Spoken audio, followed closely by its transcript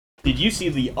Did you see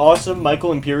the awesome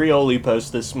Michael Imperioli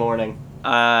post this morning?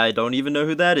 I don't even know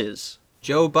who that is.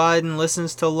 Joe Biden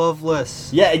listens to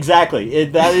Loveless. Yeah, exactly.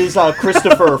 That is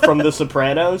Christopher from The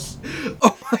Sopranos.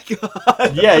 Oh my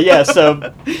god. Yeah.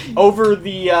 So, over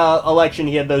the election,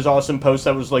 he had those awesome posts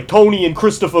that was like, Tony and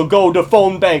Christopher go to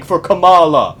phone bank for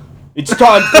Kamala. It's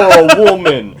time for a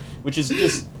woman. Which is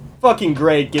just fucking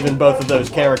great, given both of those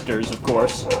characters, of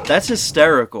course. That's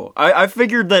hysterical. I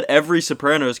figured that every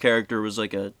Sopranos character was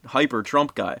like a hyper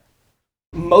Trump guy.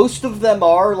 Most of them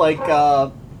are, like,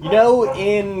 you know,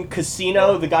 in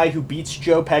Casino, the guy who beats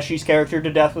Joe Pesci's character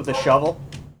to death with a shovel?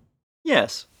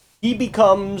 Yes. He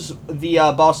becomes the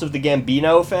boss of the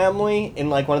Gambino family in,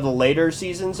 like, one of the later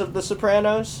seasons of The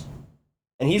Sopranos.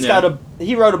 And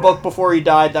he wrote a book before he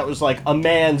died that was like, A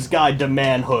Man's Guide to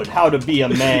Manhood, How to Be a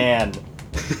Man.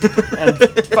 And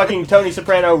fucking Tony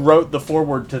Soprano wrote the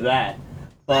foreword to that.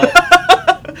 But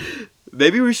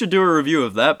maybe we should do a review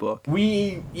of that book.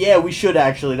 we should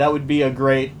actually. That would be a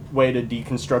great way to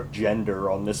deconstruct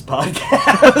gender on this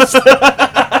podcast.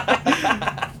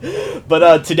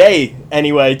 But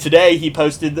today he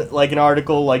posted like an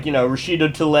article like, you know,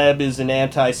 Rashida Tlaib is an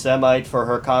anti-Semite for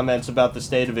her comments about the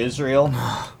state of Israel.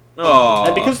 Aww.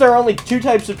 And because there are only two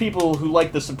types of people who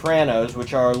like The Sopranos,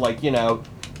 which are like, you know,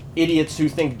 idiots who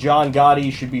think John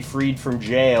Gotti should be freed from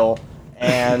jail,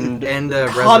 and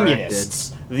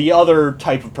communists, the other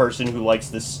type of person who likes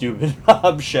this stupid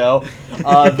mob show.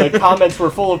 The comments were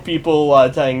full of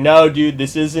people saying, no, dude,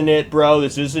 this isn't it, bro,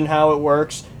 this isn't how it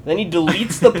works. Then he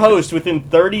deletes the post within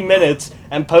 30 minutes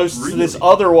and posts this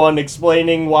other one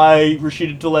explaining why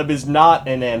Rashida Tlaib is not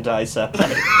an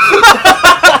anti-Semite.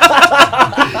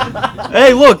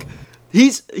 Hey, look!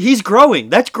 He's growing.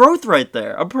 That's growth right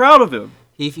there. I'm proud of him.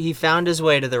 He found his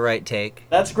way to the right take.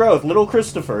 That's growth. Little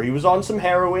Christopher. He was on some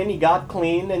heroin, he got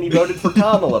clean, and he voted for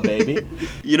Kamala, baby.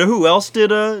 You know who else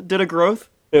did a growth?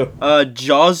 Who?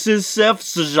 Josef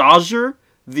Zajer,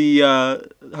 the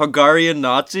Hungarian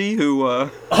Nazi who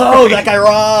Oh, that guy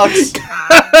rocks!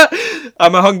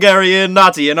 I'm a Hungarian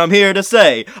Nazi and I'm here to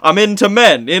say I'm into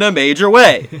men in a major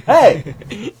way. Hey!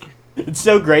 It's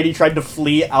so great he tried to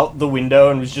flee out the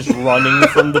window and was just running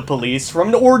from the police from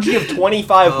an orgy of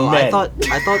 25 men. I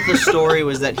thought the story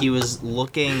was that he was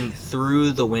looking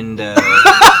through the window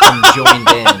and joined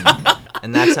in,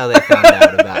 and that's how they found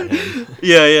out about him.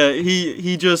 Yeah.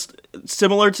 He just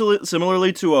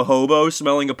similarly to a hobo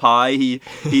smelling a pie. He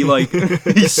like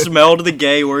he smelled the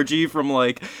gay orgy from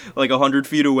like 100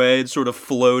 feet away and sort of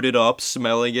floated up,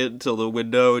 smelling it until the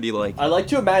window. And he like. I like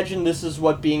to imagine this is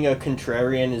what being a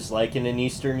contrarian is like in an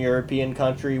Eastern European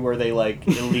country where they like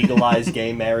illegalize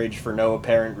gay marriage for no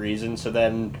apparent reason. So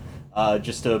then,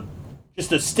 just to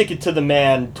stick it to the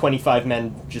man, 25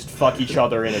 men just fuck each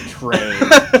other in a train.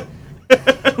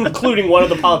 Including one of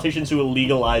the politicians who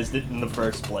illegalized it in the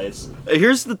first place.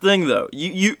 Here's the thing, though.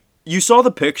 You saw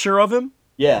the picture of him?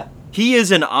 Yeah. He is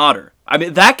an otter. I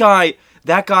mean, that guy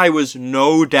was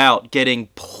no doubt getting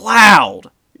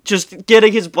plowed. Just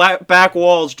getting his back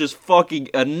walls just fucking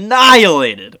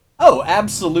annihilated. Oh,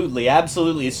 absolutely. As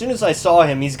soon as I saw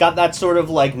him, he's got that sort of,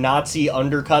 like, Nazi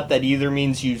undercut that either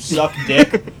means you suck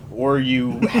dick or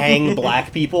you hang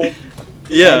black people.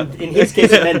 Yeah. And in his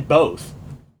case, it meant both.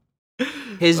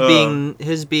 His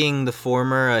being the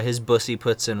former, his bussy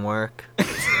puts in work.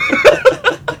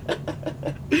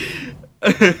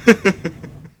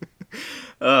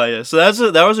 Yeah.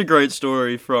 So that was a great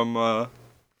story from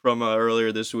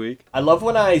earlier this week. I love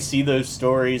when I see those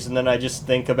stories and then I just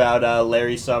think about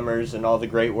Larry Summers and all the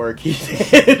great work he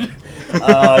did.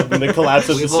 The collapse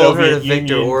of the We've all Soviet heard of Union.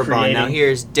 Viktor Orban. Creating... Now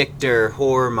here's Dictor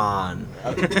Horman.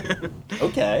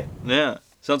 Okay. Yeah.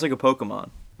 Sounds like a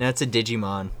Pokemon. That's a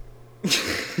Digimon.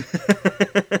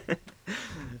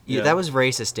 Yeah. That was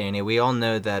racist, Danny. We all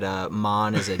know that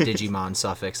mon is a Digimon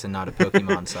suffix and not a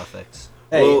Pokemon suffix.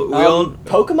 Hey,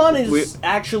 Pokemon is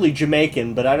actually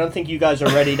Jamaican, but I don't think you guys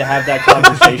are ready to have that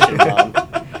conversation, Mom.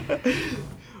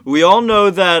 We all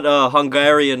know that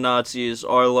Hungarian Nazis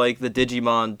are like the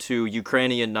Digimon to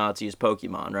Ukrainian Nazis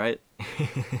Pokemon, right?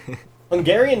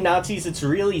 Hungarian Nazis, it's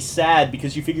really sad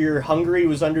because you figure Hungary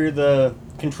was under the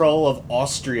control of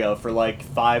Austria for like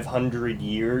 500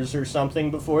 years or something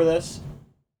before this.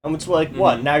 And it's like,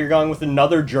 what, now you're going with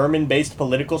another German-based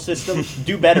political system?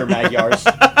 Do better, Magyars.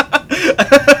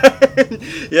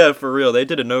 Yeah, for real. They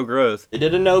did a no growth. They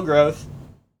did a no growth.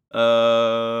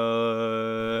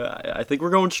 I think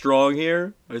we're going strong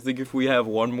here. I think if we have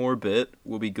one more bit,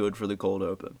 we'll be good for the cold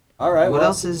open. All right. What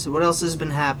else has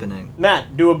been happening?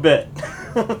 Matt, do a bit.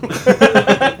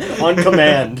 On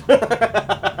command.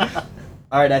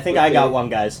 All right, I think I got one,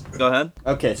 guys. Go ahead.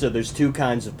 Okay, so there's two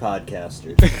kinds of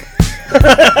podcasters.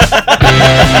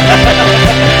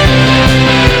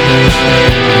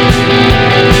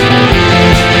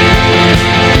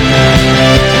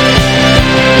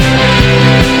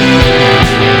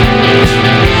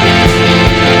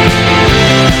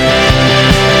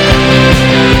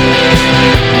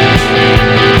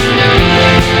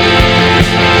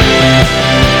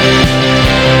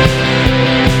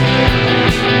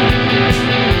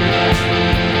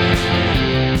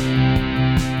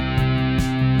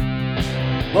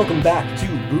 Welcome back to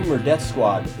Boomer Death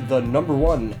Squad, the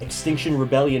 #1 Extinction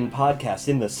Rebellion podcast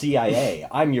in the CIA.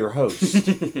 I'm your host,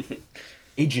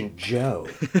 Agent Joe.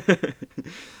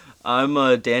 I'm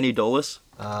Danny Dolis.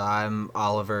 I'm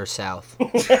Oliver South.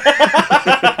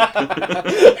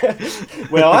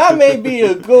 Well, I may be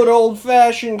a good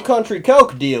old-fashioned country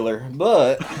coke dealer,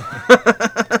 but...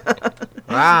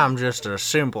 I'm just a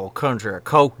simple country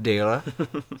coke dealer.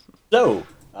 So,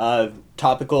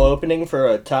 topical opening for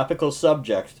a topical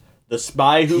subject. The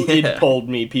Spy Who Id-Told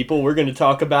Me, people. We're going to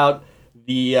talk about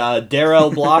the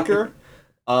Darrell Blocker,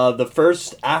 the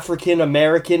first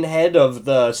African-American head of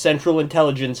the Central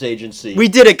Intelligence Agency. We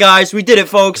did it, guys. We did it,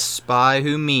 folks. Spy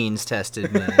Who Means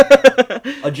tested me.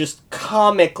 A just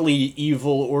comically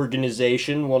evil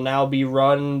organization will now be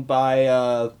run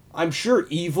by, I'm sure,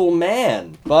 evil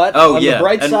man. But on the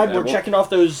bright side, we're checking off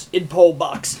those Idpol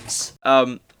boxes.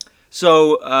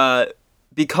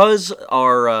 Because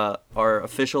our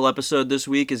official episode this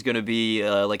week is going to be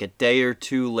like a day or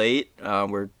two late,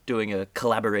 we're doing a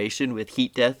collaboration with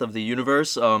Heat Death of the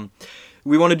Universe.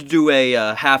 We wanted to do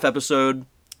a half episode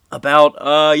about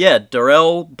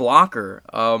Darrell Blocker.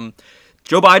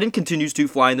 Joe Biden continues to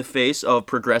fly in the face of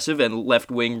progressive and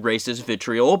left-wing racist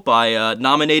vitriol by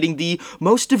nominating the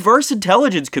most diverse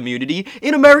intelligence community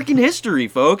in American history,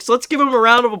 folks. Let's give him a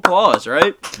round of applause,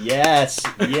 right? Yes.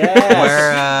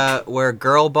 Where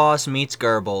girl boss meets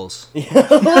Goebbels. literally.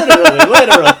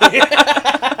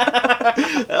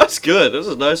 That was good. That was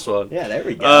a nice one. Yeah, there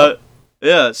we go.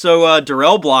 So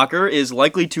Darrell Blocker is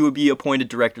likely to be appointed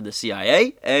director of the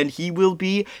CIA, and he will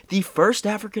be the first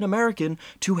African-American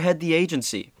to head the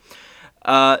agency.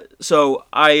 So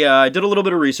I did a little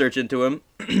bit of research into him.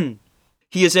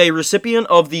 He is a recipient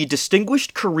of the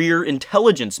Distinguished Career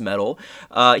Intelligence Medal.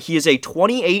 He is a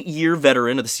 28-year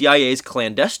veteran of the CIA's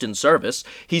clandestine service.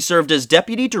 He served as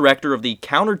deputy director of the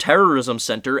Counterterrorism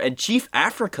Center and Chief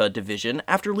Africa Division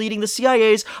after leading the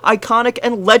CIA's iconic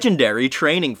and legendary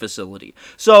training facility.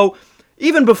 So,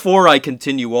 even before I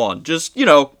continue on, just,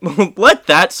 let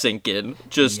that sink in.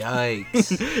 Just,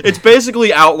 yikes. It's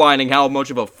basically outlining how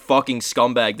much of a fucking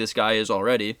scumbag this guy is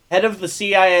already. Head of the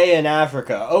CIA in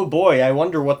Africa. Oh boy, I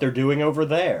wonder what they're doing over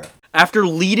there. After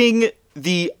leading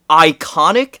the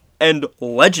iconic and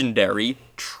legendary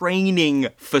training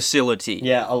facility.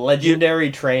 Yeah, a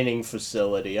legendary training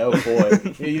facility. Oh boy.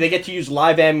 They get to use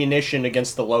live ammunition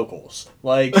against the locals.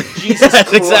 Like, Jesus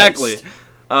Christ. Exactly.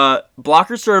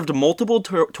 Blocker served multiple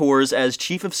tours as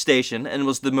chief of station and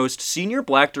was the most senior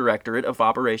black directorate of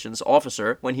operations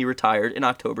officer when he retired in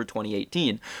October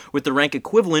 2018, with the rank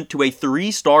equivalent to a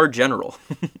 3-star general.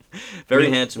 Very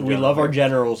handsome We love our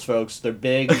generals, folks. They're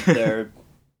big, they're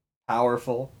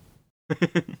powerful.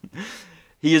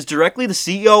 He is directly the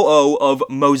COO of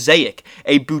Mosaic,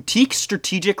 a boutique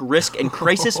strategic risk and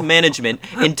crisis management,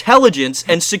 intelligence,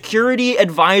 and security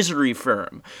advisory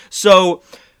firm. So,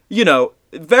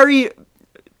 very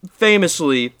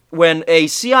famously, when a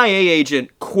CIA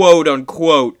agent,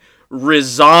 quote-unquote,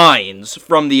 resigns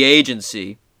from the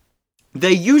agency,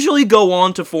 they usually go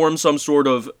on to form some sort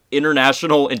of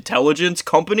international intelligence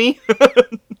company.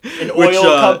 An oil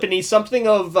company, something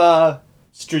of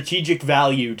strategic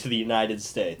value to the United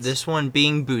States. This one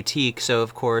being boutique, so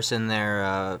of course in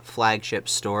their flagship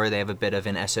store they have a bit of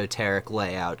an esoteric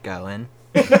layout going.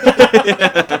 They've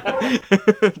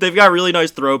got really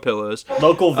nice throw pillows.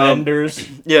 Local vendors.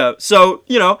 Yeah, so,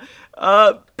 bit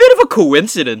of a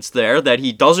coincidence there that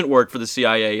he doesn't work for the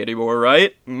CIA anymore,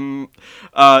 right?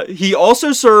 He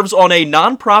also serves on a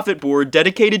non-profit board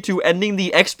dedicated to ending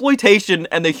the exploitation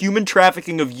and the human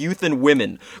trafficking of youth and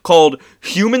women called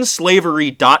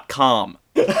humanslavery.com.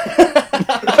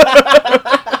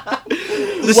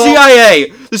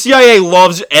 The CIA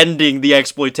loves ending the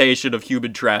exploitation of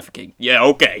human trafficking. Yeah,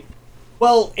 okay.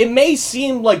 Well, it may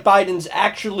seem like Biden's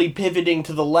actually pivoting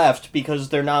to the left because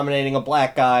they're nominating a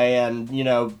black guy, and,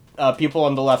 people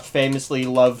on the left famously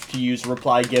love to use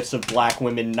reply gifs of black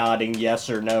women nodding yes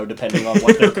or no, depending on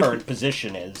what their current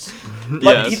position is.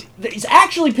 But yes. He's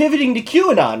actually pivoting to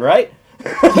QAnon, right?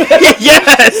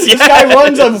 Yes! This guy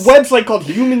runs a website called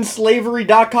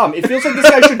humanslavery.com. It feels like this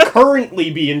guy should currently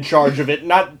be in charge of it,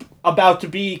 not about to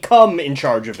become in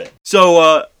charge of it.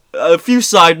 So, a few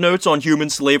side notes on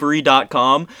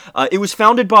humanslavery.com. It was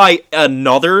founded by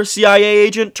another CIA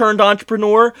agent turned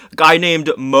entrepreneur, a guy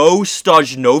named Mo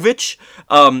Stojnovich.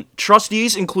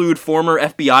 Trustees include former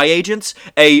FBI agents,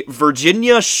 a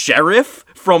Virginia sheriff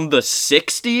from the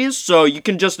 60s, so you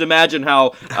can just imagine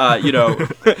how,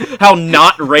 how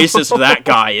not racist that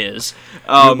guy is.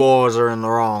 You boys are in the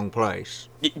wrong place.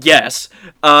 Yes.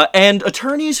 And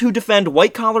attorneys who defend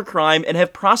white-collar crime and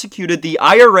have prosecuted the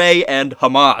IRA and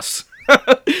Hamas.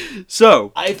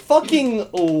 So. I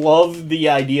fucking love the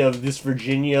idea of this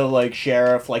Virginia,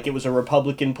 sheriff, it was a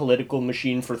Republican political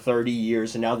machine for 30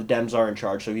 years, and now the Dems are in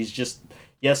charge, so he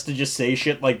has to just say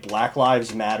shit like Black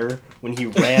Lives Matter when he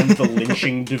ran the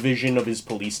lynching division of his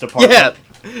police department.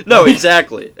 Yeah. No,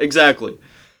 exactly.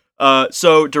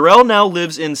 So Durrell now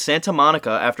lives in Santa Monica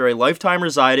after a lifetime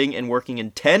residing and working in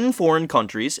 10 foreign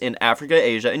countries in Africa,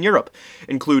 Asia, and Europe,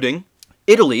 including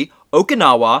Italy,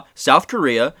 Okinawa, South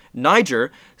Korea,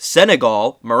 Niger,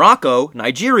 Senegal, Morocco,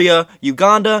 Nigeria,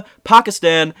 Uganda,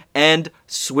 Pakistan, and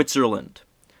Switzerland.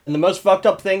 And the most fucked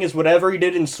up thing is whatever he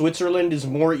did in Switzerland is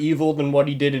more evil than what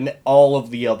he did in all of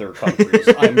the other countries,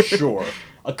 I'm sure.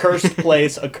 A cursed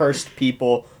place, a cursed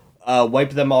people, wipe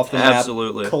them off the map,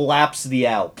 absolutely. Collapse the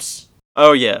Alps.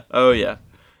 Oh yeah.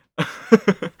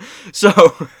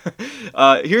 So,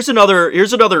 here's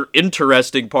another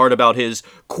interesting part about his,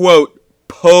 quote,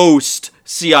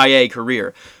 post-CIA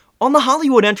career. On the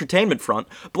Hollywood entertainment front,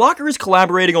 Blocker is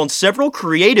collaborating on several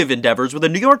creative endeavors with a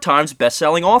New York Times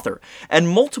best-selling author, and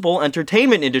multiple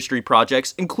entertainment industry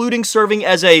projects, including serving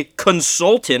as a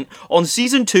consultant on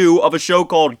Season 2 of a show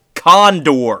called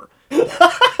Condor.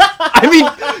 I mean,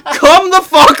 come the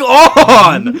fuck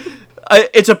on!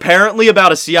 It's apparently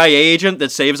about a CIA agent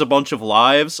that saves a bunch of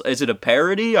lives. Is it a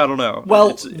parody? I don't know.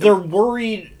 Well, they're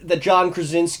worried that John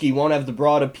Krasinski won't have the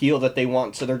broad appeal that they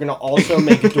want, so they're going to also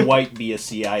make Dwight be a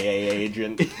CIA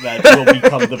agent that will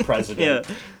become the president.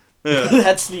 Yeah.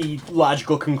 That's the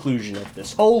logical conclusion of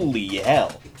this. Holy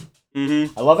hell.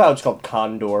 Mm-hmm. I love how it's called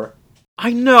Condor.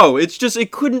 I know. It's just,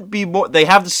 it couldn't be more. They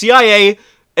have the CIA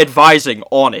advising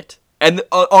on it. And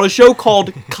on a show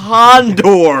called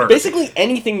Condor. Basically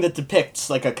anything that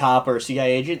depicts a cop or a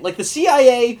CIA agent. The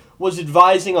CIA was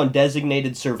advising on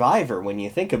Designated Survivor when you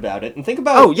think about it. And think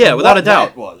about without a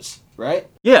doubt. That was, right?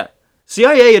 Yeah.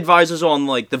 CIA advises on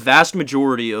the vast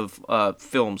majority of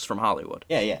films from Hollywood.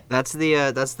 Yeah. That's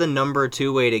the number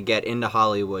 2 way to get into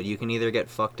Hollywood. You can either get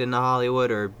fucked into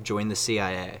Hollywood or join the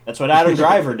CIA. That's what Adam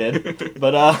Driver did.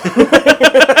 But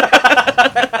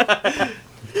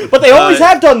But they always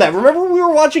have done that. Remember we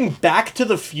were watching Back to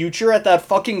the Future at that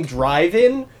fucking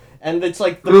drive-in? And it's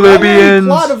the primary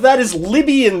plot of that is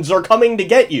Libyans are coming to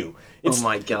get you. Oh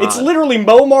my god. It's literally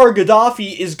Muammar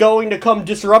Gaddafi is going to come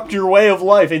disrupt your way of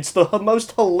life. It's the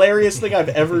most hilarious thing I've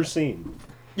ever seen.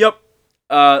 Yep.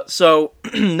 So,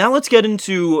 now let's get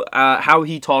into how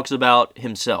he talks about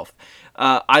himself.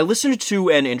 I listened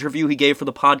to an interview he gave for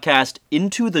the podcast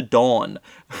Into the Dawn.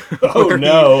 Oh,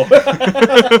 no.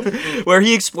 Where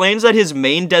he explains that his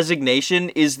main designation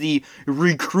is the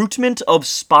recruitment of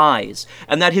spies,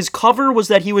 and that his cover was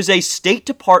that he was a State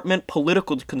Department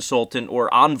political consultant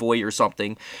or envoy or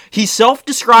something. He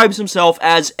self-describes himself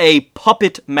as a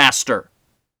puppet master.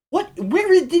 What? Where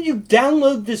did you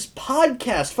download this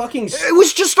podcast? It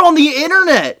was just on the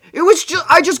internet.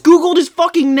 I just Googled his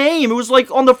fucking name. It was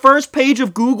on the first page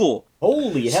of Google.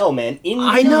 Holy hell, man. Into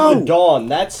the Dawn.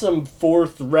 That's some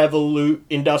fourth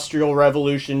industrial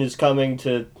revolution is coming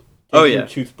to take your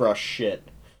toothbrush shit.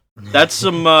 That's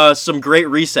some great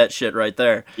reset shit right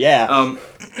there. Yeah.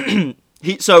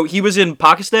 He was in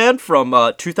Pakistan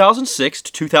from 2006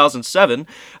 to 2007.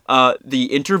 The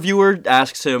interviewer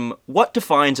asks him, what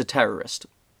defines a terrorist?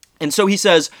 And so he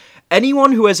says,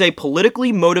 anyone who has a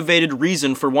politically motivated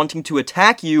reason for wanting to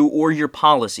attack you or your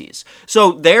policies.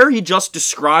 So there he just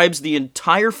describes the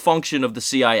entire function of the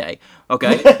CIA,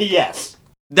 okay? Yes.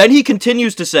 Then he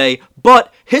continues to say,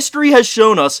 but history has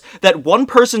shown us that one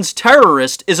person's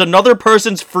terrorist is another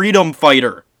person's freedom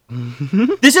fighter.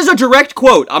 This is a direct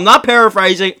quote. I'm not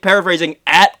paraphrasing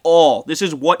at all. This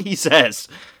is what he says.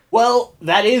 Well,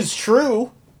 that is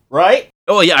true, right?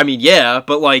 Oh, yeah, I mean, yeah,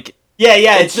 but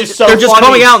Yeah, it's just so they're just funny.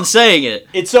 coming out and saying it.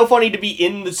 It's so funny to be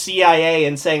in the CIA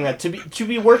and saying that. To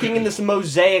be working in this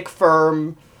mosaic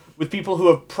firm with people who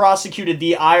have prosecuted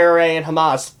the IRA and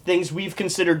Hamas, things we've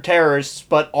considered terrorists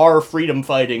but are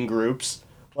freedom-fighting groups.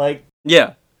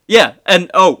 Yeah, and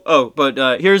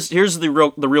but here's the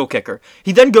real kicker.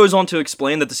 He then goes on to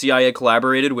explain that the CIA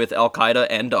collaborated with Al-Qaeda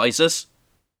and ISIS.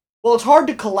 Well, it's hard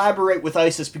to collaborate with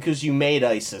ISIS because you made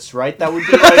ISIS, right? That would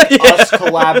be like us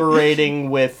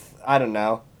collaborating with, I don't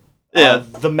know,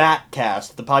 The Matt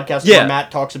Cast, the podcast where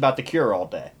Matt talks about The Cure all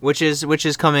day. Which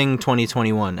is coming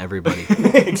 2021, everybody.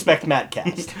 Expect Matt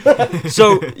Cast.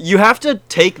 So you have to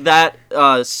take that,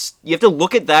 you have to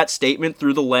look at that statement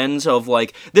through the lens of,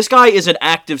 like, this guy is an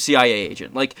active CIA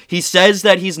agent. Like, he says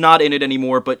that he's not in it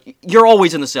anymore, but you're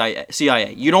always in the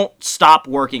CIA. You don't stop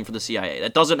working for the CIA.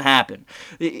 That doesn't happen.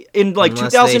 In, like,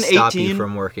 Unless 2018... they stop you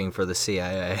from working for the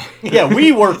CIA. Yeah,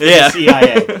 we work for the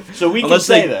CIA, so we can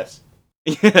say this.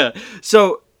 Yeah,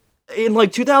 so in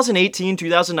like 2018,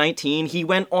 2019, he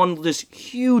went on this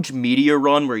huge media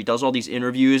run where he does all these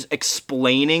interviews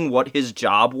explaining what his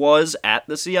job was at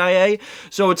the CIA.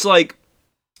 So it's like,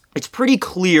 it's pretty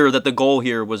clear that the goal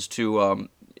here was to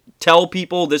tell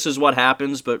people this is what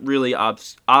happens, but really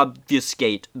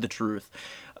obfuscate the truth.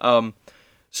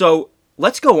 So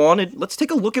let's go on and let's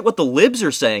take a look at what the libs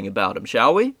are saying about him,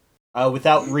 shall we?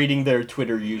 Without reading their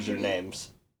Twitter usernames.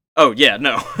 Oh, yeah,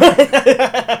 no.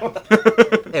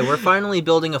 Hey, we're finally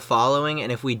building a following, and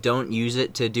if we don't use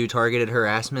it to do targeted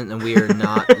harassment, then we are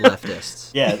not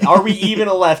leftists. Yeah, are we even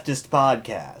a leftist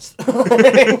podcast?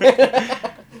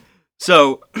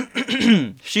 So,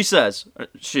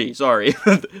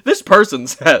 this person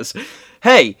says,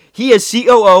 hey, he is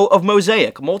COO of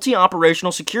Mosaic,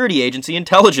 multi-operational security agency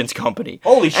intelligence company.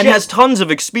 Holy shit. And has tons of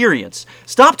experience.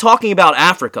 Stop talking about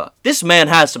Africa. This man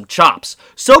has some chops.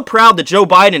 So proud that Joe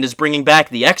Biden is bringing back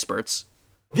the experts.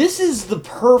 This is the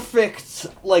perfect,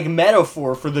 like,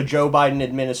 metaphor for the Joe Biden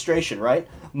administration, right?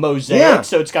 Mosaic,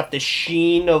 so it's got the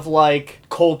sheen of, like,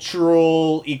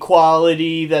 cultural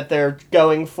equality that they're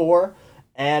going for.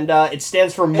 And it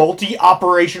stands for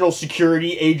Multi-Operational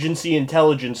Security Agency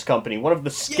Intelligence Company. One of the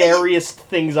scariest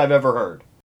things I've ever heard.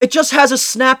 It just has a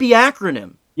snappy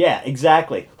acronym. Yeah,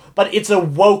 exactly. But it's a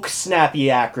woke, snappy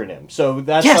acronym. So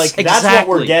that's exactly. That's what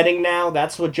we're getting now.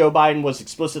 That's what Joe Biden was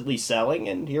explicitly selling,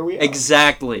 and here we are.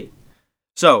 Exactly.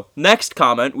 So, next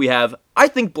comment we have, I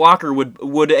think Blocker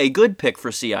would a good pick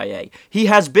for CIA. He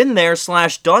has been there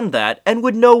 / done that, and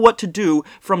would know what to do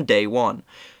from day one.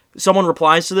 Someone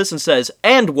replies to this and says,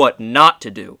 and what not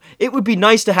to do. It would be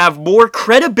nice to have more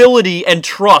credibility and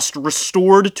trust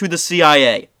restored to the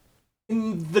CIA.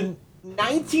 In the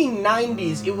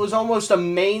 1990s, it was almost a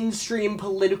mainstream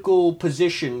political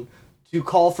position to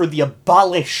call for the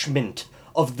abolishment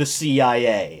of the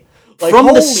CIA. Like, from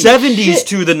the 70s shit.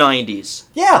 To the 90s.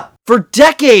 Yeah. For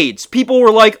decades, people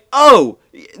were like, oh,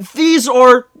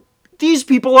 these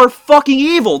people are fucking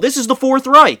evil. This is the Fourth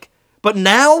Reich. But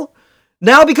now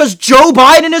because Joe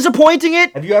Biden is appointing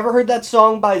it? Have you ever heard that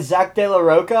song by Zach De La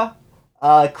Rocha?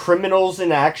 Criminals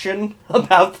in Action,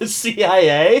 about the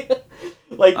CIA?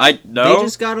 Like, They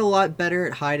just got a lot better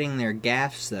at hiding their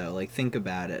gaffes, though. Like, think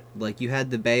about it. Like, you had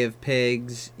the Bay of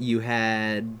Pigs, you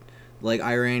had, like,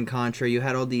 Iran-Contra, you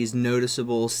had all these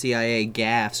noticeable CIA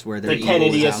gaffes where they're the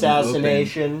Kennedy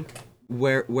assassination.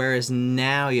 Whereas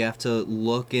now you have to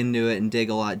look into it and dig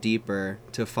a lot deeper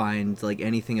to find, like,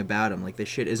 anything about them. Like, this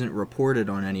shit isn't reported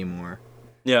on anymore.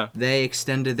 Yeah. They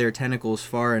extended their tentacles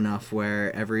far enough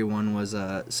where everyone was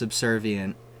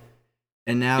subservient.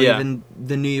 And now even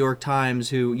the New York Times,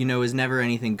 who, is never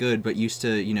anything good, but used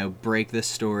to, break this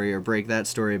story or break that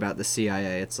story about the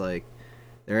CIA, it's like,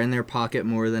 they're in their pocket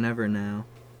more than ever now.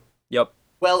 Yep.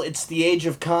 Well, it's the age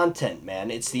of content,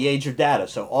 man. It's the age of data.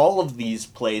 So all of these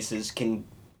places can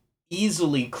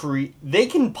easily they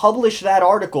can publish that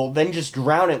article, then just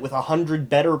drown it with 100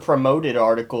 better promoted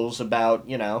articles about,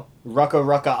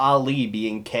 Rucka Ali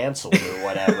being canceled or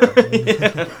whatever.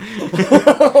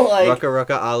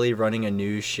 Rucka Ali running a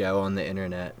news show on the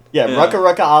internet. Yeah,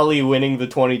 Rucka Ali winning the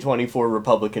 2024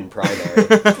 Republican primary.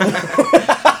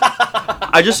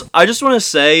 I just want to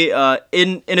say,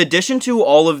 in addition to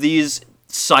all of these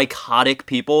psychotic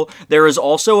people, there is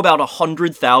also about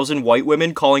 100,000 white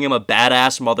women calling him a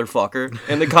badass motherfucker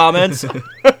in the comments.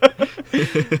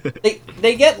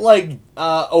 They get, like,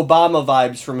 Obama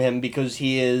vibes from him because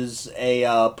he is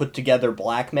a put-together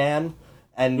black man.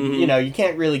 And, you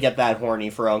can't really get that horny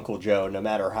for Uncle Joe, no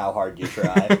matter how hard you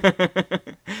try.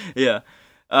 Yeah.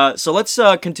 So let's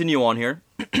continue on here.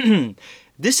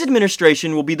 This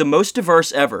administration will be the most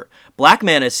diverse ever. Black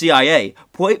man as CIA,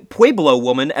 Pueblo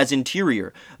woman as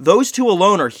interior. Those two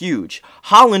alone are huge.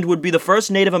 Holland would be the first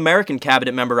Native American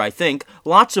cabinet member, I think.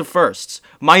 Lots of firsts.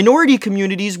 Minority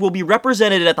communities will be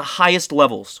represented at the highest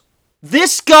levels.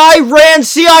 This guy ran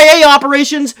CIA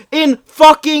operations in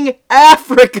fucking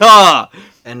Africa!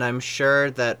 And I'm sure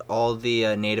that all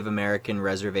the Native American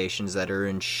reservations that are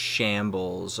in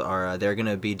shambles they're going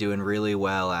to be doing really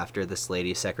well after this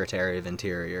lady Secretary of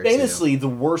Interior. Famously, the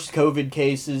worst COVID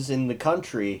cases in the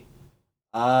country.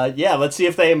 Let's see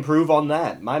if they improve on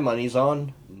that. My money's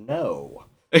on no.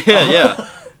 Yeah.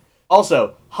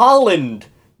 Also, Holland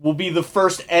will be the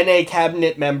first NA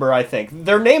cabinet member, I think.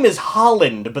 Their name is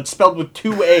Holland, but spelled with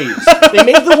 2 A's. They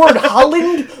made the word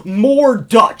Holland more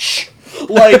Dutch.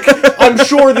 Like, I'm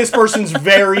sure this person's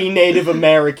very Native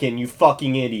American, you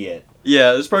fucking idiot.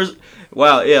 Yeah, this person...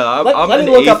 Wow, yeah, I'm let an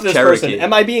me look up 8th this Cherokee. person.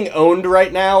 Am I being owned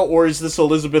right now, or is this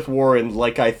Elizabeth Warren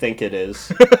like I think it is?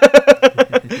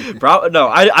 No,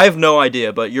 I have no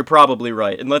idea, but you're probably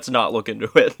right, and let's not look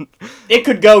into it. It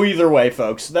could go either way,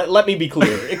 folks. Let me be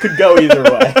clear. It could go either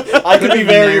way. I could be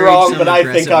very wrong, but I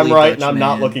think I'm right, and I'm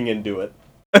not looking into it.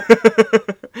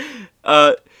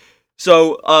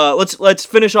 Let's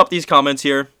finish up these comments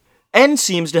here. N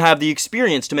seems to have the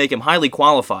experience to make him highly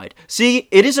qualified. See,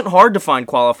 it isn't hard to find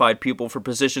qualified people for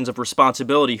positions of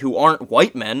responsibility who aren't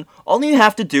white men. All you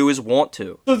have to do is want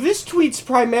to. So this tweet's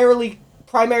primary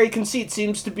conceit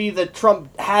seems to be that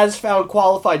Trump has found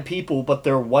qualified people, but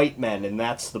they're white men, and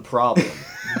that's the problem.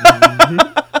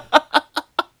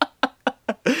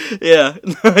 Yeah,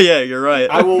 yeah, you're right.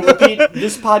 I will repeat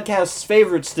this podcast's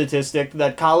favorite statistic,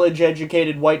 that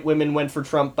college-educated white women went for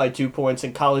Trump by 2 points,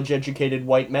 and college-educated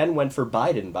white men went for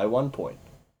Biden by 1 point.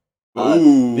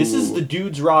 This is the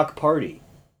Dudes Rock Party.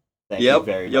 Thank you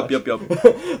very much.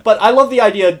 Yep. But I love the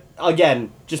idea,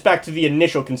 again, just back to the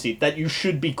initial conceit, that you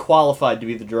should be qualified to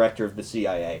be the director of the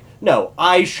CIA. No,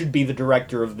 I should be the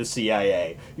director of the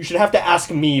CIA. You should have to ask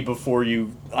me before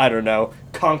you, I don't know,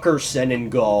 conquer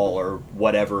Senegal or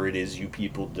whatever it is you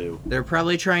people do. They're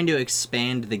probably trying to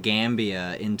expand the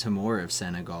Gambia into more of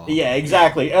Senegal. Yeah,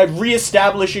 exactly.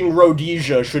 Re-establishing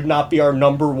Rhodesia should not be our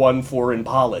 #1 foreign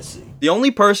policy. The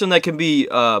only person that can be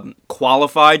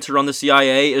qualified to run the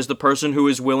CIA is the person who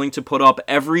is willing to put up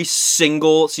every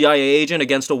single CIA agent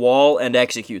against a wall and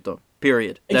execute them.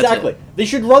 Period. Exactly. They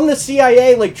should run the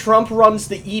CIA like Trump runs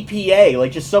the EPA,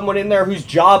 like just someone in there whose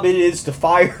job it is to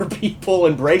fire people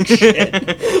and break shit.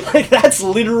 Like, that's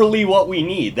literally what we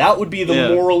need. That would be the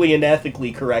morally and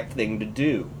ethically correct thing to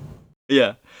do.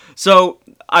 Yeah. So,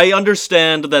 I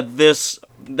understand that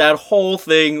that whole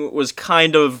thing was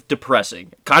kind of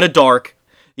depressing, kind of dark,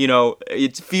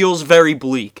 it feels very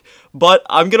bleak, but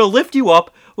I'm gonna lift you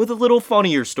up with a little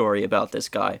funnier story about this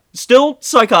guy. Still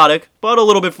psychotic, but a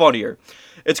little bit funnier.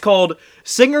 It's called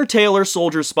Singer Taylor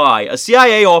Soldier Spy, a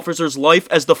CIA officer's life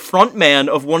as the front man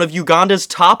of one of Uganda's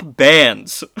top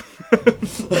bands.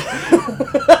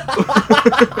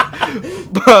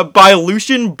 By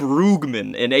Lucian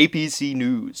Brugman in APC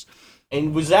News.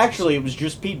 And it was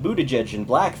just Pete Buttigieg in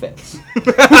blackface.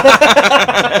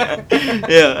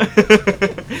 Yeah.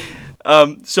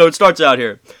 So it starts out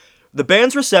here. The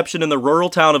band's reception in the rural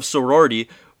town of Sorority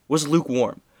was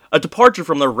lukewarm, a departure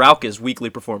from their raucous weekly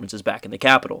performances back in the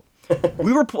capital.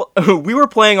 We were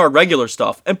playing our regular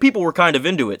stuff, and people were kind of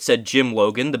into it, said Jim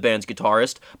Logan, the band's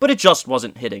guitarist, but it just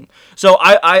wasn't hitting. So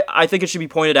I think it should be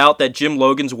pointed out that Jim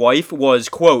Logan's wife was,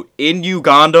 quote, in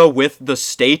Uganda with the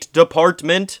State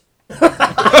Department.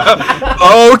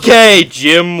 Okay,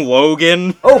 Jim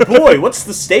Logan. Oh boy, what's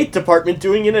the State Department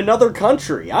doing in another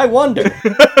country? I wonder.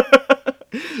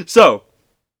 So,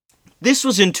 this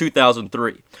was in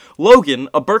 2003. Logan,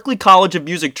 a Berklee College of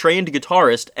Music trained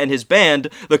guitarist, and his band,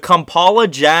 the Kampala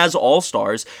Jazz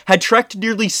All-Stars, had trekked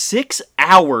nearly 6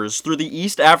 hours through the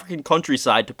East African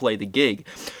countryside to play the gig.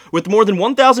 With more than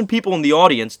 1,000 people in the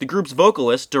audience, the group's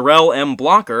vocalist, Darrell M.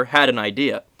 Blocker, had an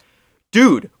idea.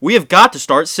 Dude, we have got to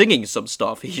start singing some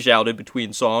stuff, he shouted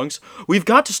between songs. We've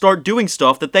got to start doing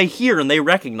stuff that they hear and they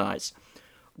recognize.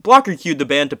 Blocker cued the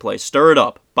band to play Stir It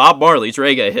Up, Bob Marley's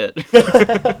reggae hit.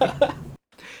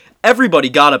 Everybody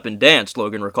got up and danced,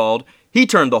 Logan recalled. He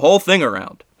turned the whole thing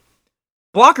around.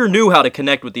 Blocker knew how to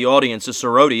connect with the audience of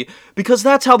Sorority because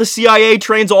that's how the CIA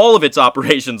trains all of its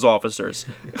operations officers.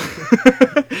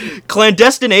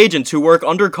 Clandestine agents who work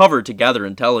undercover to gather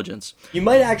intelligence. You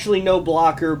might actually know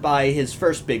Blocker by his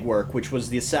first big work, which was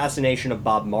the assassination of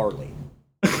Bob Marley.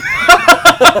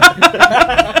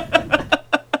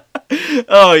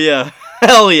 Oh, yeah.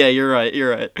 Hell yeah, you're right.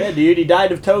 Yeah, dude, he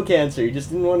died of toe cancer. He just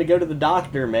didn't want to go to the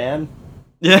doctor, man.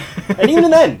 Yeah. And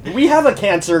even then, we have a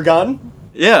cancer gun.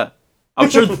 Yeah. I'm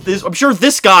sure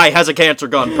this guy has a cancer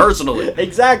gun, personally.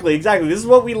 Exactly. This is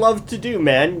what we love to do,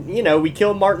 man. We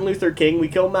kill Martin Luther King, we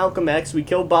kill Malcolm X, we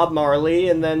kill Bob Marley,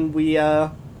 and then we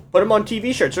put them on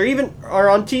TV shirts, or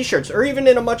on t-shirts, or even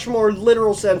in a much more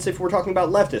literal sense if we're talking about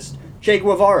leftists. Che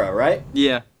Guevara, right?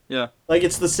 Yeah. Like,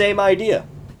 it's the same idea.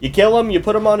 You kill them, you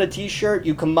put them on a t-shirt,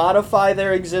 you commodify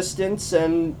their existence,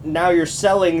 and now you're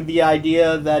selling the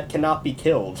idea that cannot be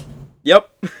killed. Yep.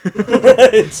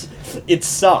 It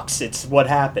sucks. It's what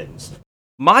happens.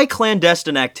 My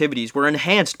clandestine activities were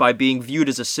enhanced by being viewed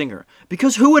as a singer,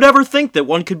 because who would ever think that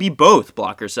one could be both,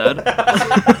 Blocker said.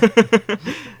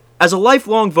 As a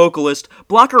lifelong vocalist,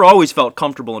 Blocker always felt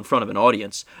comfortable in front of an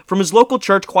audience. From his local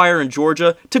church choir in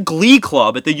Georgia to Glee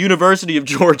Club at the University of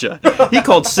Georgia, he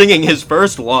called singing his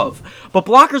first love. But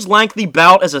Blocker's lengthy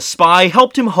bout as a spy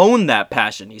helped him hone that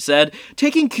passion, he said,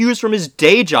 taking cues from his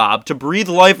day job to breathe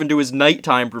life into his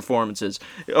nighttime performances.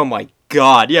 Oh my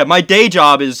God, yeah, my day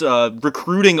job is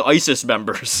recruiting ISIS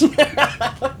members.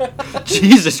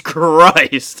 Jesus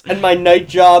Christ. And my night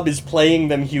job is playing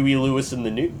them Huey Lewis in the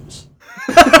news.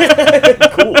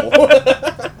 Cool.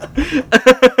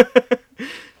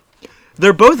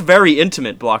 They're both very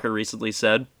intimate, Blocker recently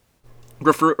said,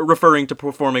 referring to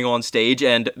performing on stage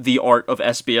and the art of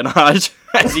espionage,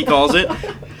 as he calls it.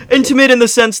 Intimate in the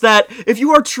sense that if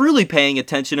you are truly paying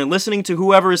attention and listening to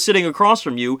whoever is sitting across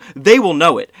from you, they will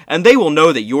know it, and they will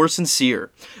know that you're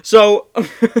sincere. So,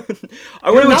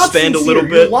 I want to expand a little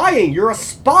bit. You're lying. You're a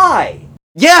spy.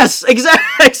 Yes,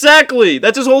 exactly.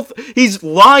 That's his whole. He's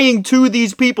lying to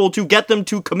these people to get them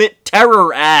to commit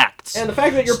terror acts. And the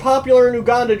fact that you're popular in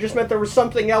Uganda just meant there was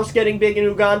something else getting big in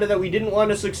Uganda that we didn't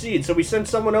want to succeed. So we sent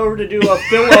someone over to do a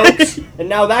Phil Oakes, and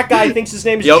now that guy thinks his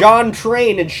name is John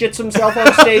Train and shits himself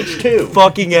on stage too.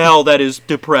 Fucking hell, that is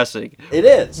depressing. It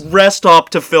is. Rest up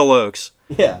to Phil Oakes.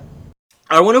 Yeah.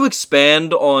 I want to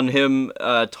expand on him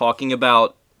talking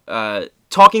about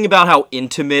how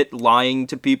intimate lying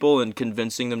to people and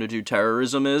convincing them to do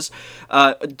terrorism is.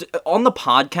 On the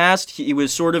podcast, he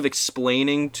was sort of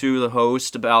explaining to the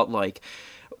host about, like,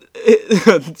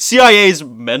 CIA's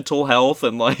mental health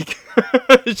and, like,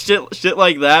 shit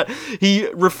like that. He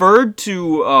referred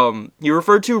to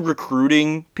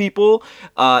recruiting people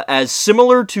as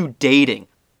similar to dating.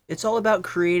 It's all about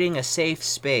creating a safe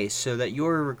space so that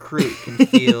your recruit can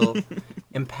feel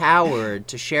empowered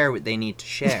to share what they need to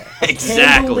share.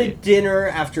 Exactly. Candlelit dinner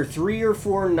after 3 or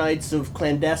 4 nights of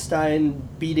clandestine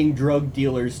beating drug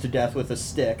dealers to death with a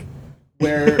stick,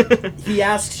 where he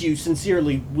asks you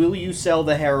sincerely, will you sell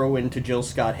the heroin to Jill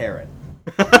Scott Heron?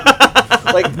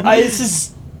 This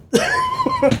is...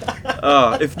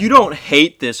 if you don't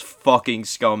hate this fucking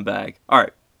scumbag.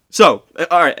 Alright,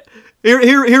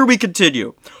 here we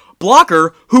continue.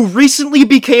 Blocker, who recently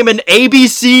became an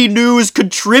ABC News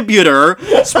contributor,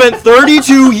 spent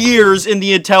 32 years in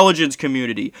the intelligence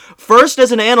community. First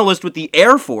as an analyst with the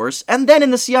Air Force, and then in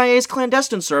the CIA's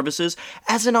clandestine services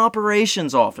as an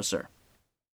operations officer.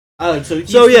 He's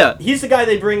the guy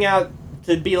they bring out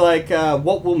to be like,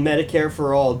 what will Medicare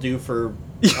for All do for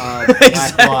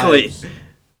Black lives,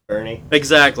 Bernie?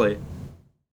 Exactly.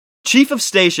 Chief of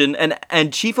Station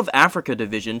and Chief of Africa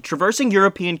Division, traversing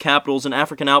European capitals and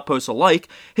African outposts alike,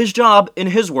 his job, in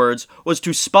his words, was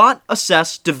to spot,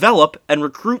 assess, develop, and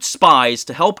recruit spies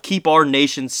to help keep our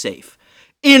nation safe.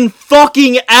 In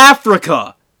fucking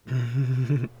Africa!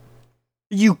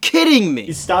 You kidding me?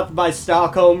 He stopped by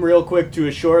Stockholm real quick to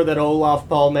assure that Olof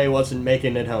Palme wasn't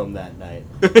making it home that night.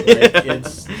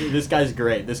 This guy's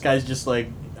great. This guy's just like,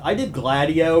 I did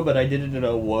Gladio, but I did it in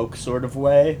a woke sort of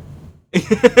way. In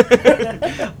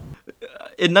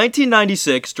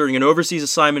 1996, during an overseas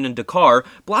assignment in Dakar,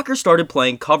 Blocker started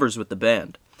playing covers with the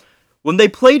band. When they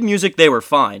played music, they were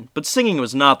fine, but singing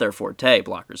was not their forte,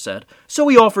 Blocker said, so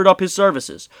he offered up his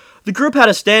services. The group had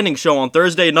a standing show on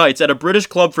Thursday nights at a British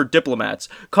club for diplomats,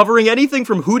 covering anything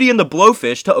from Hootie and the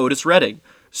Blowfish to Otis Redding.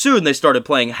 Soon they started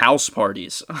playing house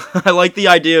parties. I like the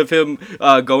idea of him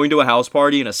going to a house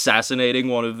party and assassinating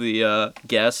one of the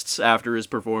guests after his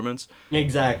performance.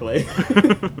 Exactly.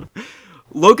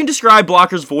 Logan described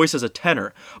Blocker's voice as a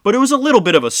tenor, but it was a little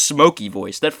bit of a smoky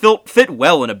voice that fit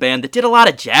well in a band that did a lot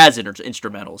of jazz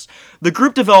instrumentals. The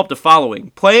group developed a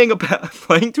following, playing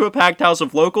to a packed house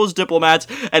of locals, diplomats,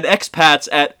 and expats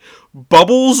at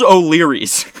Bubbles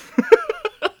O'Leary's.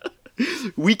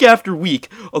 Week after week,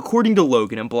 according to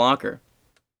Logan and Blocker.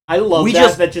 I love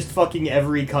that just fucking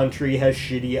every country has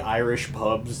shitty Irish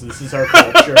pubs. This is our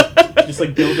culture. Just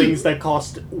like buildings that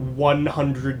cost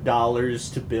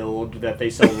 $100 to build that they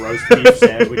sell roast beef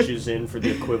sandwiches in for the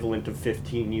equivalent of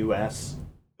 $15 US.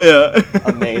 Yeah.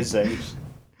 Amazing.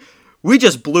 We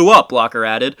just blew up, Blocker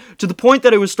added, to the point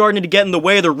that it was starting to get in the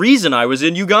way of the reason I was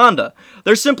in Uganda.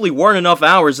 There simply weren't enough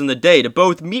hours in the day to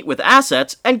both meet with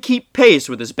assets and keep pace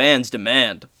with his band's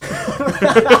demand.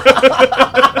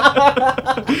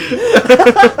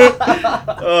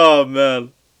 Oh,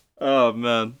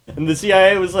 man. And the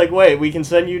CIA was like, wait, we can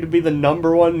send you to be the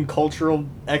 #1 cultural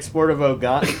export of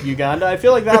Uganda? I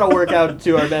feel like that'll work out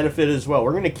to our benefit as well.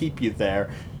 We're going to keep you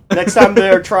there. Next time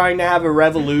they're trying to have a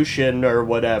revolution or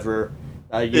whatever,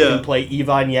 you can play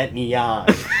Ivan Yetnian.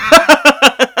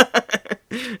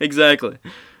 Exactly.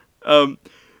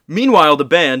 Meanwhile, the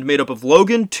band, made up of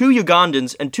Logan, 2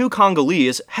 Ugandans, and 2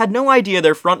 Congolese, had no idea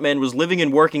their frontman was living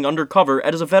and working undercover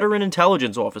as a veteran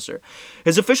intelligence officer.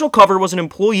 His official cover was an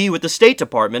employee with the State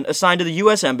Department assigned to the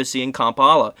U.S. Embassy in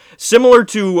Kampala. Similar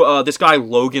to this guy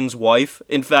Logan's wife,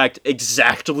 in fact,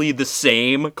 exactly the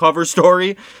same cover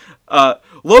story.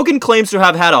 Logan claims to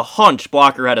have had a hunch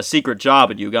Blocker had a secret job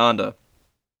in Uganda.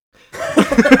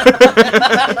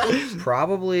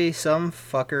 Probably some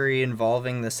fuckery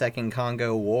involving the Second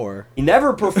Congo War. He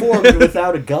never performed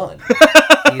without a gun.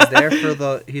 He's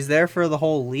there for the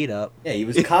whole lead up. Yeah, he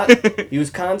was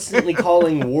constantly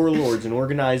calling warlords and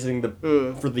organizing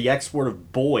for the export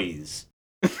of boys.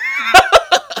 To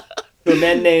a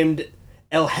man named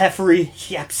El Hefri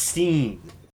Yapstein.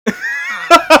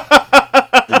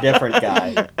 A different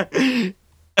guy.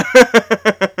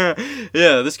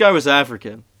 Yeah, this guy was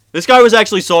African. This guy was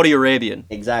actually Saudi Arabian.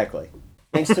 Exactly.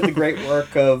 Thanks to the great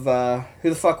work of, who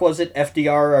the fuck was it?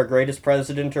 FDR, our greatest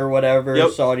president or whatever. Yep.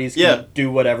 Saudis can do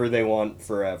whatever they want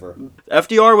forever.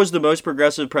 FDR was the most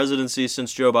progressive presidency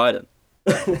since Joe Biden.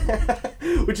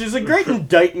 Which is a great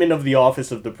indictment of the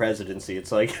office of the presidency.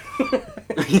 It's like,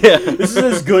 yeah, this is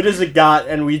as good as it got,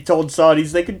 and we told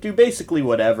Saudis they could do basically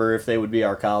whatever if they would be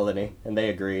our colony, and they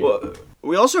agreed. Well,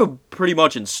 we also pretty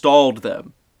much installed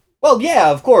them. Well, yeah,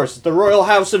 of course. The Royal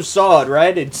House of Saud,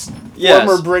 right? It's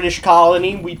former British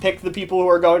colony. We pick the people who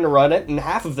are going to run it, and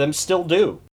half of them still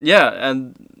do. Yeah,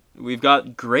 and we've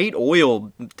got great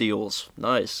oil deals.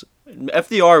 Nice.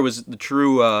 FDR was the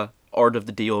true art of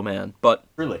the deal, man. But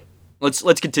really, let's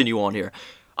continue on here.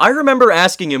 I remember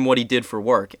asking him what he did for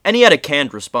work, and he had a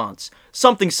canned response.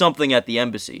 Something at the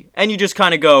embassy. And you just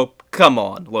kind of go, come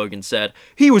on, Logan said.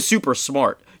 He was super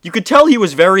smart. You could tell he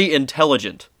was very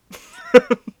intelligent.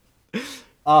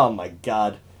 Oh my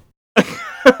god.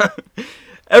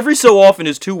 Every so often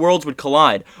his 2 worlds would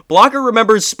collide. Blocker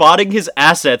remembers spotting his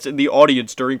assets in the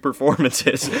audience during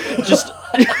performances.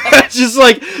 just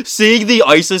like seeing the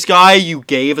ISIS guy you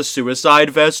gave a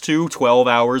suicide vest to 12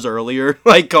 hours earlier,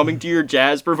 like coming to your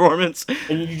jazz performance.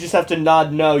 And you just have to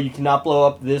nod no, you cannot blow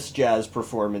up this jazz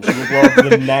performance. You will blow up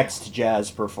the next jazz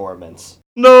performance.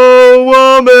 No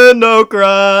woman, no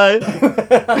cry.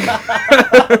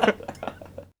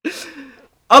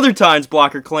 Other times,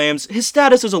 Blocker claims, his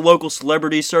status as a local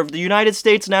celebrity served the United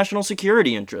States' national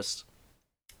security interests.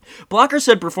 Blocker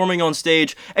said performing on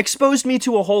stage exposed me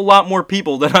to a whole lot more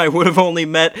people than I would have only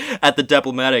met at the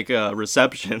diplomatic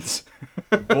receptions.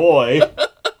 Boy.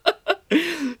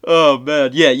 Oh, man.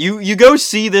 Yeah, you go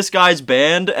see this guy's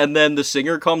band, and then the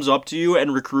singer comes up to you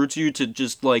and recruits you to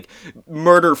just, like,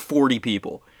 murder 40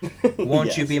 people.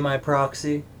 Won't you be my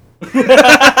proxy?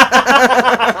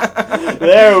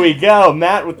 There we go,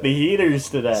 Matt with the heaters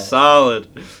today. Solid.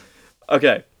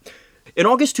 Okay. In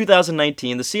August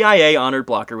 2019, the CIA honored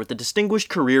Blocker with the Distinguished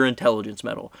Career Intelligence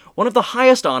Medal, one of the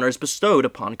highest honors bestowed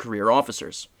upon career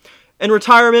officers. In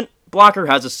retirement, Blocker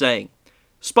has a saying,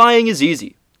 "Spying is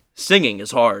easy, singing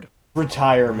is hard."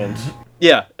 Retirement.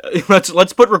 Yeah,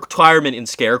 let's put retirement in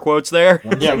scare quotes there.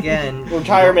 Once again,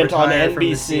 retirement on NBC. From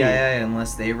the CIA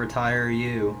unless they retire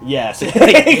you. Yes,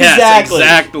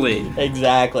 exactly.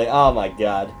 Exactly. Oh my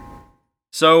god.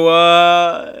 So,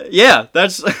 yeah,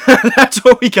 that's that's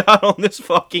what we got on this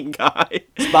fucking guy.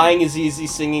 Spying is easy,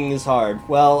 singing is hard.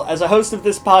 Well, as a host of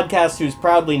this podcast who's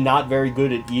proudly not very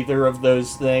good at either of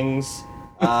those things,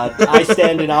 I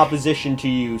stand in opposition to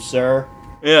you, sir.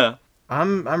 Yeah.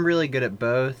 I'm really good at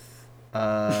both.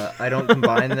 I don't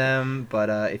combine them, but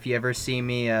if you ever see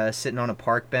me sitting on a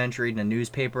park bench reading a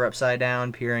newspaper upside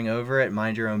down, peering over it,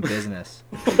 mind your own business.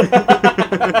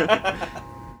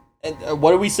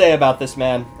 What do we say about this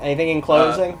man? Anything in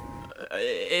closing?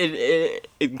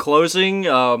 In closing,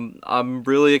 I'm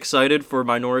really excited for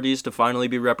minorities to finally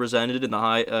be represented in the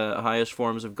highest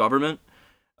forms of government.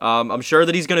 I'm sure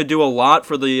that he's going to do a lot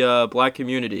for the black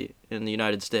community in the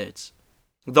United States.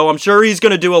 Though I'm sure he's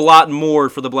going to do a lot more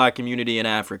for the black community in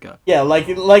Africa. Yeah,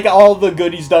 like all the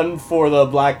good he's done for the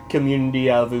black community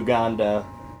of Uganda.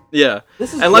 Yeah.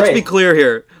 This is and great. Let's be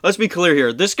clear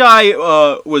here. This guy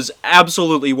was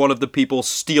absolutely one of the people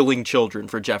stealing children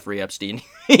for Jeffrey Epstein.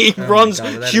 He runs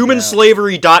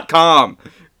humanslavery.com.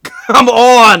 Come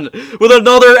on! With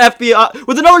another FBI,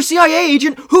 with another CIA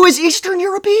agent who is Eastern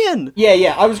European!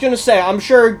 Yeah, I was gonna say, I'm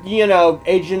sure,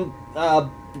 Agent,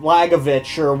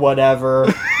 Blagovich or whatever.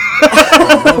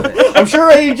 I'm sure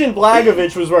Agent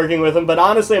Blagovich was working with him, but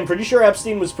honestly, I'm pretty sure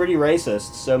Epstein was pretty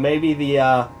racist, so maybe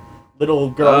the,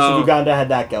 little girls of Uganda had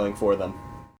that going for them.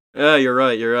 Yeah, you're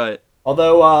right.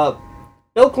 Although,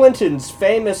 Bill Clinton's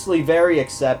famously very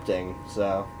accepting,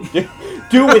 so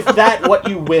do with that what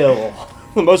you will.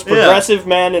 The most progressive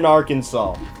man in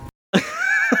Arkansas.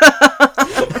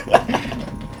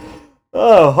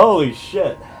 Oh, holy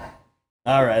shit.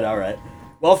 Alright.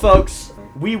 Well, folks,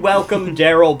 we welcome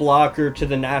Daryl Blocker to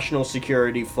the national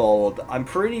security fold. I'm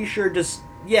pretty sure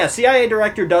CIA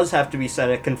director does have to be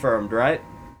Senate confirmed, right?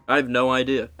 I have no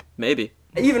idea. Maybe.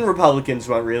 Even Republicans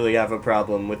won't really have a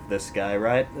problem with this guy,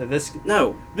 right?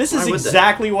 No. This is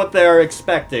exactly what they're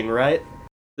expecting, right?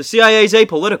 The CIA's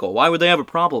apolitical. Why would they have a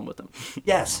problem with them?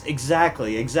 Yes,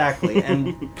 exactly.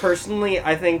 And personally,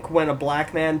 I think when a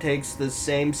black man takes the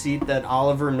same seat that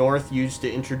Oliver North used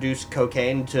to introduce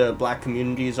cocaine to black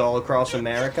communities all across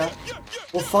America,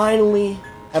 we'll finally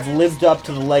have lived up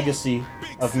to the legacy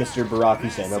of Mr. Barack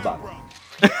Hussein Obama.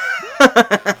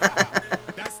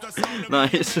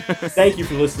 Nice. Thank you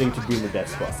for listening to Boomer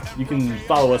Death Squad. You can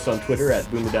follow us on Twitter at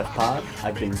BoomerDeathPod.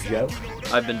 I've been Joe.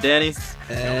 I've been Danny.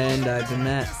 And I've been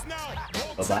Matt.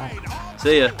 Bye-bye.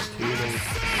 See ya.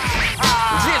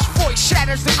 This voice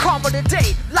shatters the calm of the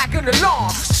day like an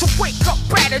alarm. So wake up,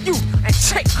 batter you, and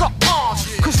take up arms.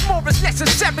 Cause more is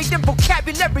necessary than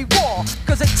vocabulary war.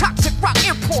 Cause a toxic rock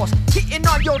impulse hitting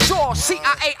on your door.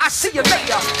 CIA, I see you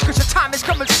later. Cause your time is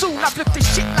coming soon. I flip this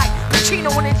shit like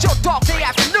Pacino and it's your dog day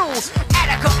afternoon.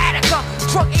 Attica,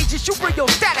 drug agents, you bring your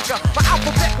statica. My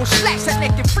alphabet will slash that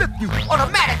neck and flip you.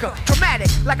 Automatica,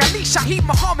 dramatic, like Ali Shaheed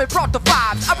Muhammad brought the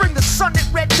vibes. I bring the sun at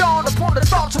red dawn upon the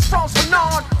thoughts of France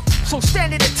Fanon. So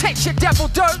stand at attention, devil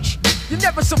dirge. You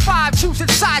never survive choosing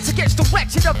sides against the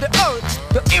wretched of the earth.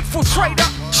 The infiltrator,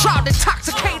 child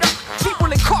intoxicator, people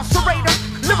incarcerator,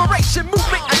 liberation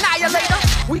movement annihilator.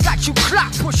 We got you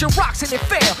clock pushing rocks and it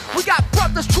fail. We got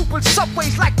brothers trooping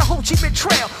subways like the Ho Chi Minh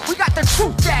Trail. We got the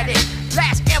truth at it.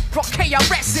 Last emperor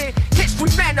KRS in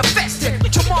history manifested.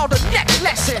 Jamal the next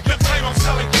lesson. You claim I'm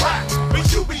selling crack,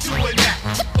 but you be doing that.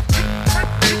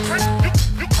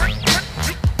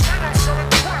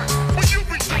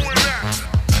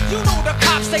 You know the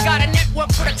cops, they got a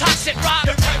network for the toxic rock.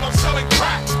 You claim I'm selling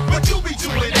crack, but you be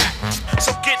doing that.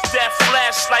 So get that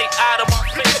flashlight out of my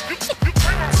face. You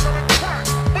claim I'm selling crack,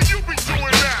 but you be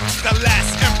doing that. The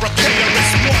last emperor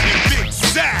KRS-One, Big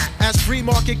Zach. As free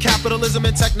market capitalism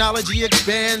and technology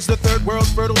expands, the third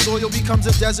world's fertile soil becomes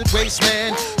a desert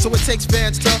wasteland. So it takes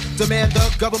fans to demand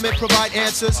the government provide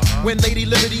answers. When Lady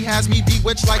Liberty has me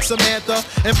bewitched like Samantha,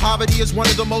 and poverty is one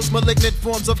of the most malignant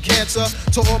forms of cancer.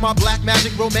 To all my black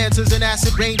magic romances and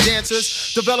acid rain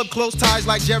dancers, develop close ties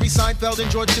like Jerry Seinfeld and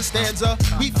George Costanza.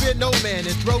 We fear no man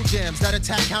and throw jams that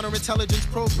attack counterintelligence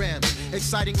programs,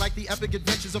 exciting like the epic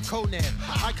adventures of Conan.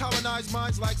 I colonize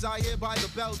minds like Zaire by the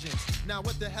Belgians. Now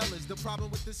what the hell is the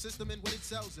problem with this system and what it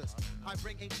sells us? I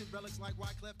bring ancient relics like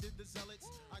Wyclef did the Zealots.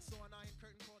 I saw an iron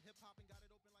curtain called